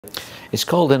It's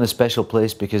called In a Special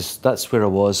Place because that's where I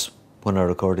was when I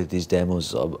recorded these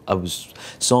demos.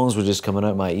 Songs were just coming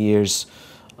out my ears.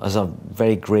 It was a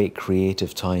very great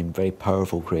creative time, very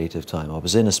powerful creative time. I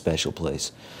was in a special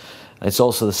place. It's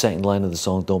also the second line of the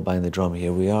song, Don't Bang the Drum,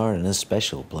 here we are in a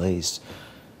special place.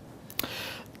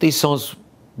 These songs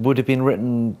would have been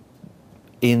written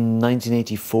in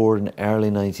 1984 and early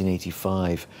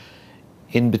 1985,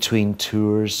 in between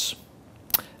tours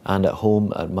and at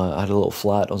home. I had a little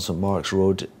flat on St Mark's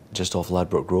Road, just off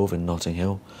Ladbroke Grove in Notting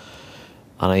Hill.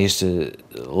 And I used to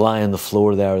lie on the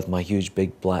floor there with my huge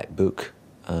big black book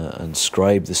and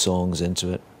scribe the songs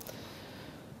into it.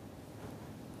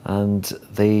 And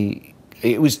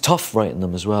it was tough writing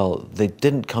them as well. They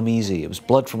didn't come easy. It was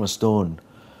blood from a stone.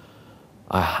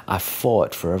 I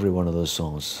fought for every one of those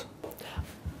songs.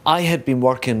 I had been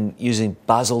working using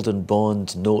Basildon Bond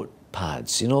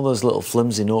notepads. You know those little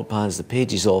flimsy notepads, the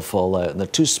pages all fall out and they're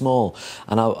too small.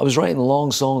 And I was writing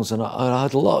long songs and I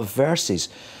had a lot of verses.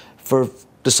 For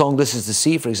the song This Is the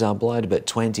Sea, for example, I had about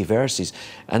 20 verses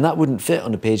and that wouldn't fit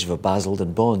on a page of a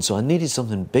Basildon Bond, so I needed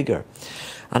something bigger.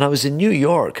 And I was in New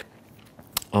York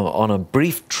on a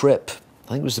brief trip, I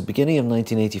think it was the beginning of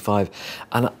 1985,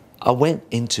 and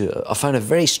I found a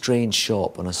very strange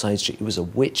shop on a side street. It was a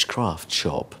witchcraft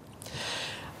shop.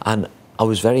 And I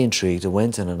was very intrigued. I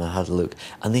went in and I had a look.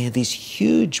 And they had these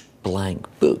huge blank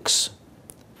books.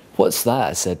 What's that?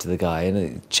 I said to the guy.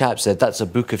 And the chap said, that's a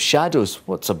book of shadows.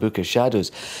 What's a book of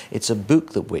shadows? It's a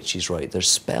book that witches write their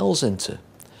spells into.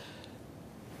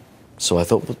 So I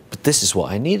thought, well, but this is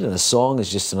what I need. And a song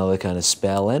is just another kind of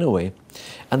spell anyway.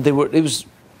 And it was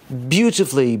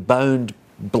beautifully bound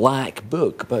black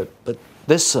book, but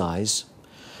this size,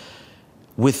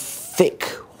 with thick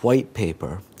white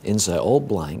paper inside, all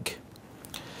blank.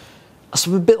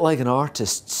 So a bit like an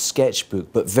artist's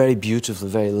sketchbook, but very beautifully,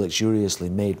 very luxuriously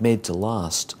made to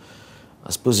last. I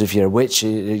suppose if you're a witch,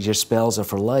 your spells are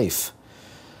for life.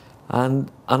 And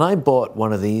I bought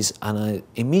one of these and I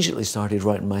immediately started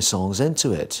writing my songs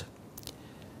into it.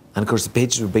 And of course the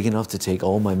pages were big enough to take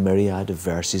all my myriad of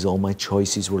verses, all my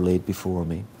choices were laid before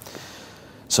me.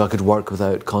 So I could work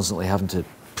without constantly having to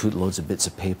put loads of bits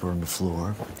of paper on the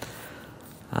floor.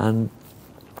 And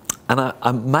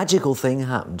a magical thing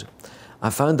happened. I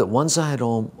found that once I had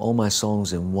all my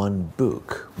songs in one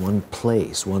book, one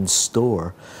place, one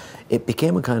store, it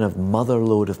became a kind of mother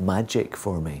lode of magic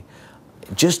for me.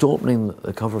 Just opening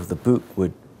the cover of the book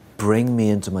would bring me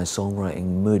into my songwriting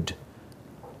mood. It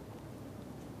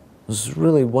was a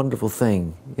really wonderful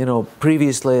thing. You know,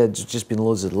 previously I'd just been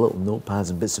loads of little notepads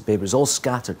and bits of paper. It was all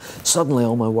scattered. Suddenly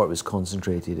all my work was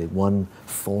concentrated in one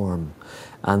form.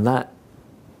 And that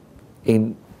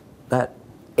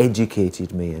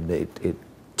educated me and it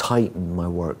tightened my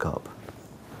work up.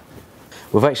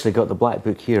 We've actually got the black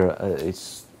book here.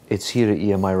 It's here at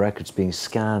EMI Records being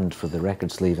scanned for the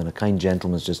record sleeve, and a kind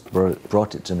gentleman's just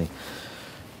brought it to me.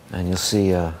 And you'll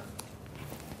see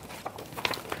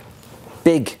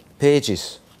big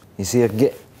pages. You see, I can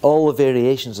get all the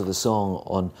variations of the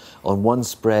song on one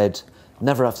spread,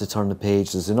 never have to turn the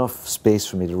page. There's enough space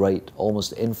for me to write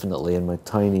almost infinitely in my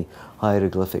tiny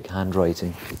hieroglyphic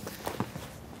handwriting.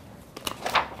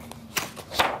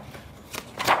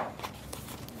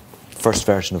 First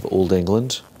version of Old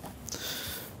England,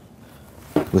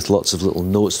 with lots of little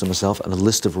notes to myself and a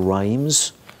list of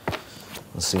rhymes.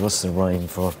 Let's see, what's the rhyme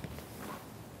for?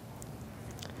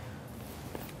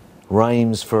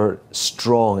 Rhymes for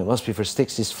strong. It must be for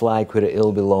sticks his flag where it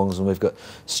ill belongs. And we've got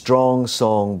strong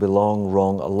song, belong,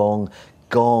 wrong, along,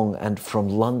 gong, and from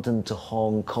London to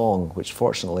Hong Kong, which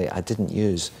fortunately I didn't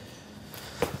use.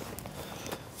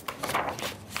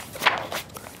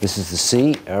 This is the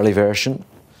C, early version.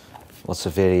 Lots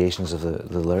of variations of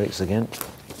the lyrics again.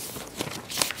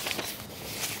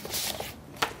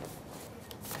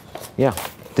 Yeah,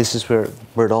 this is where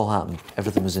it all happened.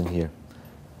 Everything was in here.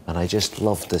 And I just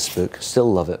loved this book,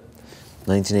 still love it.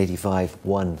 1985,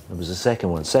 one. There was a second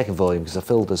one, second volume, because I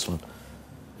filled this one.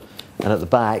 And at the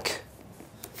back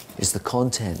is the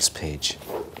contents page.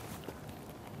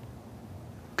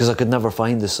 Because I could never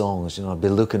find the songs, you know, I'd be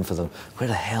looking for them. Where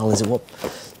the hell is it? What?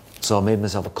 So I made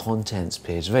myself a contents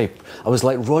page. I was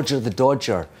like Roger the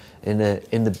Dodger in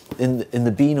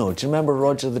the Beano. Do you remember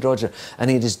Roger the Dodger?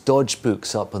 And he had his Dodge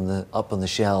books up on the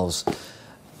shelves.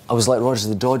 I was like Roger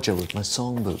the Dodger with my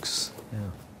songbooks. Yeah,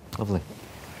 lovely.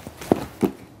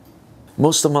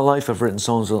 Most of my life I've written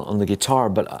songs on the guitar,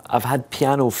 but I've had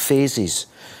piano phases.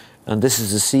 And This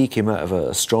Is the Sea came out of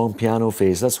a strong piano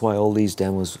phase. That's why all these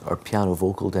demos are piano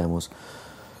vocal demos.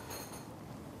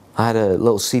 I had a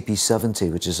little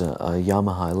CP70, which is a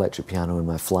Yamaha electric piano in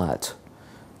my flat.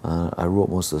 I wrote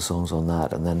most of the songs on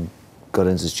that, and then got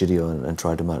into the studio and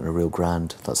tried them out in a real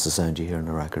grand. That's the sound you hear in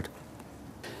the record.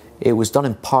 It was done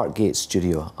in Parkgate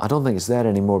Studio. I don't think it's there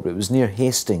anymore, but it was near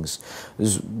Hastings. It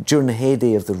was during the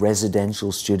heyday of the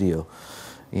residential studio.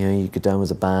 You know, you go down with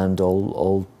a band,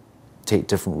 all take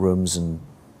different rooms and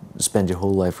spend your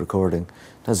whole life recording.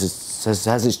 It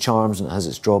has its charms and it has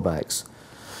its drawbacks.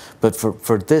 But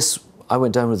for this, I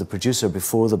went down with the producer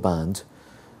before the band.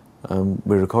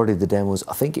 We recorded the demos,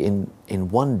 I think in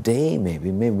one day, maybe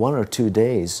 1 or 2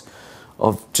 days,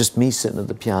 of just me sitting at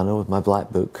the piano with my black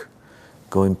book,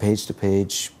 going page to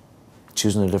page,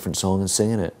 choosing a different song and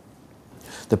singing it.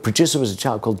 The producer was a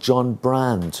chap called John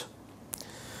Brand,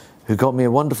 who got me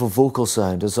a wonderful vocal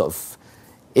sound, a sort of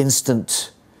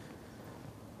instant,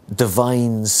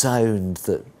 divine sound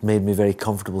that made me very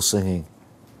comfortable singing.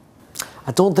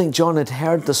 I don't think John had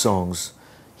heard the songs.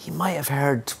 He might have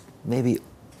heard maybe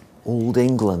Old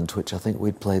England, which I think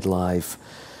we'd played live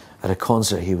at a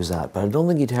concert he was at, but I don't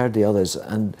think he'd heard the others.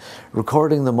 And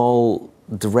recording them all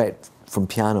direct from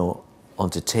piano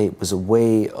onto tape was a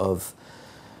way of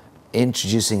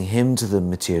introducing him to the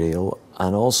material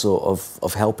and also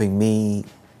of helping me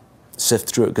sift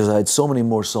through it, because I had so many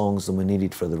more songs than we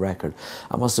needed for the record.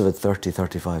 I must have had 30,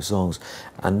 35 songs,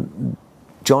 and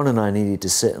John and I needed to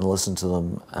sit and listen to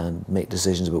them and make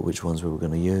decisions about which ones we were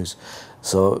going to use.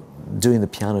 So doing the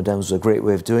piano demos was a great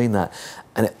way of doing that,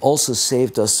 and it also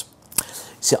saved us.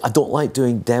 See, I don't like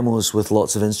doing demos with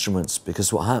lots of instruments,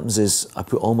 because what happens is I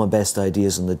put all my best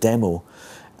ideas in the demo,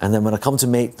 and then when I come to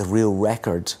make the real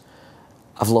record,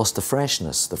 I've lost the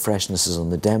freshness. The freshness is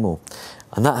on the demo.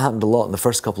 And that happened a lot in the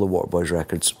first couple of Waterboys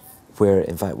records, where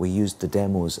in fact we used the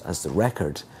demos as the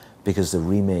record because the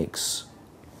remakes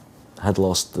had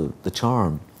lost the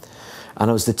charm. And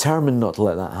I was determined not to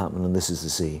let that happen on This Is the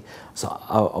Sea. So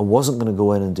I wasn't going to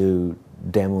go in and do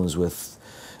demos with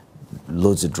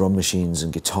loads of drum machines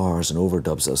and guitars and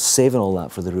overdubs. I was saving all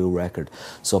that for the real record.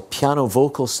 So a piano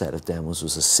vocal set of demos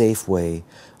was a safe way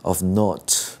of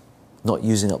not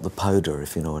using up the powder,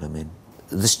 if you know what I mean.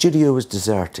 The studio was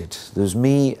deserted. There was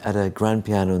me at a grand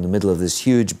piano in the middle of this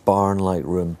huge barn-like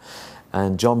room,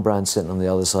 and John Brand sitting on the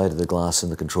other side of the glass in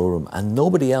the control room, and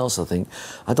nobody else, I think.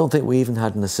 I don't think we even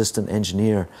had an assistant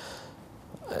engineer.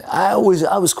 I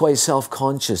was quite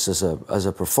self-conscious as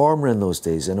a performer in those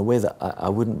days, in a way that I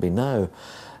wouldn't be now.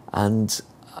 And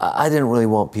I didn't really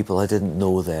want people I didn't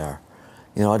know there.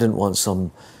 You know, I didn't want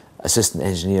some assistant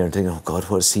engineer thinking, oh God,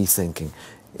 what's he thinking?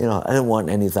 You know, I didn't want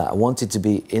any of that. I wanted to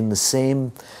be in the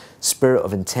same spirit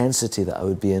of intensity that I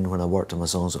would be in when I worked on my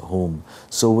songs at home.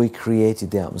 So we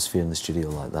created the atmosphere in the studio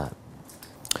like that.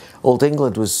 Old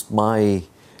England was my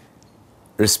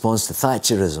response to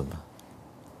Thatcherism.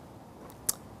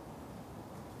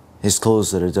 His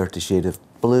clothes are a dirty shade of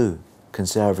blue,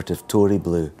 conservative Tory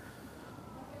blue.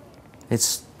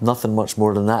 It's nothing much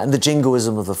more than that. And the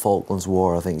jingoism of the Falklands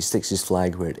War, I think he sticks his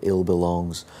flag where it ill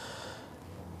belongs.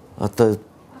 The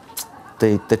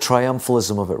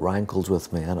triumphalism of it rankled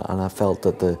with me, and I felt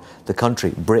that the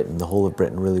country, Britain, the whole of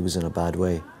Britain, really was in a bad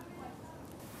way.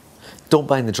 Don't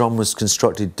Bang the Drum was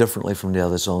constructed differently from the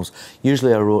other songs.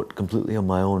 Usually I wrote completely on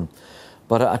my own.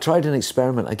 But I tried an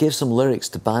experiment. I gave some lyrics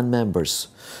to band members.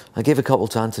 I gave a couple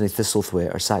to Anthony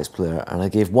Thistlethwaite, our sax player, and I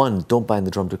gave one, Don't Bang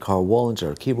the Drum, to Carl Wallinger,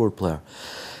 our keyboard player.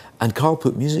 And Carl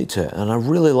put music to it, and I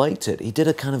really liked it. He did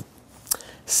a kind of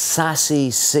sassy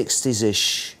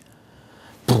 60s-ish,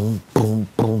 boom, boom,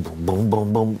 boom, boom, boom,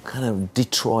 boom, boom, kind of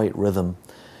Detroit rhythm.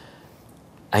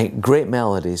 And great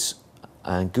melodies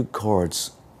and good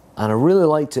chords. And I really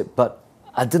liked it, but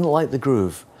I didn't like the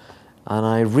groove. And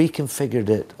I reconfigured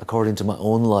it according to my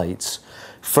own lights.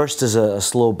 First as a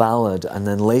slow ballad, and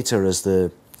then later as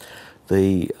the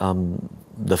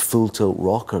full tilt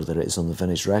rocker that it is on the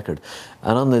finished record.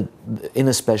 And on the In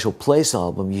a Special Place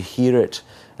album, you hear it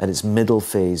at its middle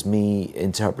phase, me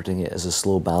interpreting it as a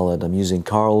slow ballad. I'm using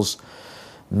Carl's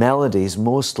melodies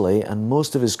mostly, and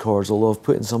most of his chords, although I've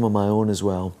put in some of my own as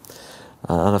well.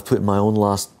 And I've put in my own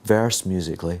last verse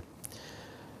musically.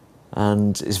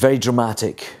 And it's very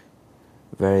dramatic,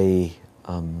 very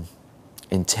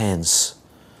intense.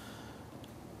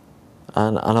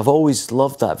 And I've always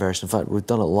loved that version. In fact, we've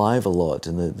done it live a lot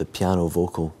in the piano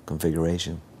vocal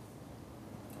configuration.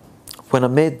 When I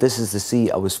made This Is the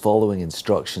Sea, I was following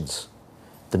instructions.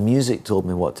 The music told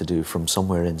me what to do from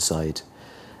somewhere inside.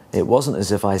 It wasn't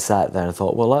as if I sat there and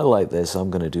thought, well, I like this, I'm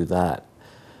going to do that.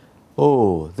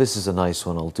 Oh, this is a nice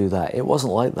one, I'll do that. It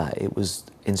wasn't like that. It was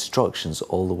instructions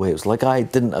all the way. It was like I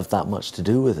didn't have that much to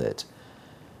do with it.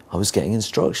 I was getting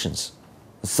instructions.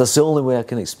 That's the only way I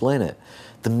can explain it.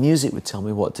 The music would tell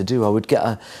me what to do. I would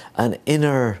get an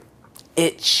inner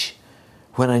itch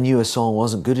when I knew a song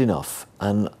wasn't good enough.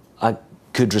 And I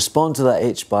could respond to that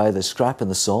itch by the scrap in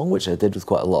the song, which I did with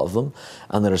quite a lot of them.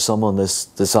 And there are some on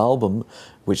this album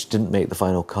which didn't make the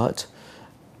final cut.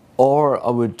 Or I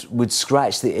would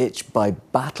scratch the itch by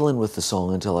battling with the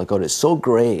song until I got it so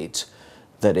great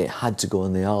that it had to go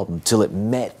on the album, till it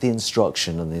met the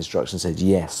instruction, and the instruction said,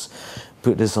 yes,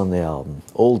 put this on the album.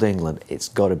 Old England, it's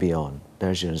got to be on.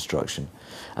 There's your instruction.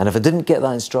 And if I didn't get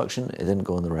that instruction, it didn't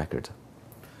go on the record.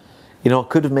 You know, I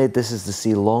could have made This Is the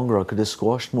Sea longer. I could have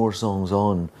squashed more songs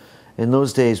on. In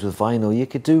those days with vinyl, you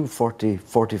could do 40,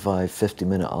 45,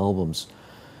 50-minute albums.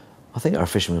 I think our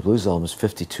Fisherman's Blues album is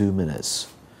 52 minutes.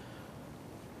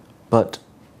 But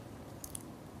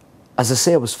as I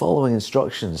say, I was following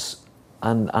instructions,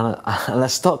 and I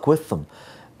stuck with them.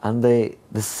 And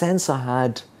the sense I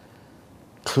had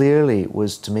clearly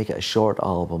was to make it a short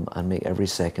album and make every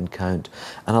second count.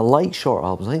 And I like short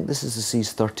albums. I think This Is the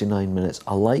Sea's 39 minutes.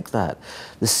 I like that.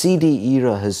 The CD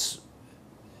era has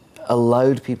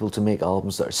allowed people to make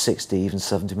albums that are 60, even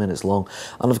 70 minutes long.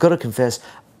 And I've got to confess,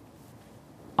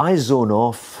 I zone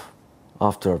off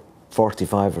after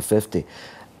 45 or 50.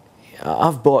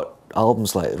 I've bought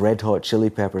albums like Red Hot Chili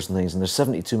Peppers and things, and they're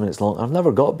 72 minutes long. I've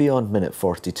never got beyond minute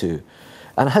 42.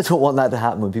 And I don't want that to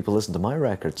happen when people listen to my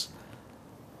records.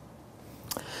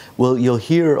 Well, you'll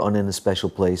hear on In a Special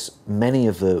Place many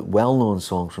of the well-known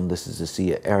songs from This Is the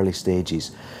Sea at early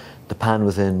stages. The Pan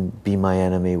Within, Be My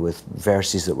Enemy, with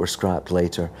verses that were scrapped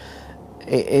later.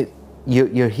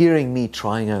 You're hearing me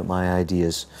trying out my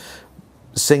ideas,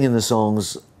 singing the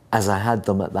songs as I had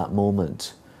them at that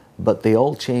moment. But they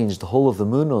all changed. The Whole of the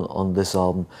Moon on this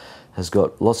album has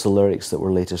got lots of lyrics that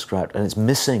were later scrapped, and it's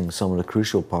missing some of the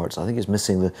crucial parts. I think it's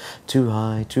missing the too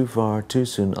high, too far, too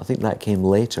soon. I think that came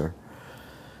later.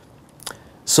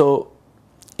 So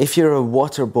if you're a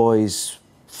Waterboys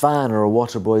fan or a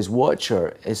Waterboys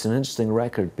watcher, it's an interesting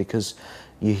record because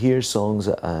you hear songs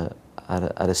at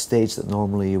a stage that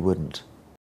normally you wouldn't.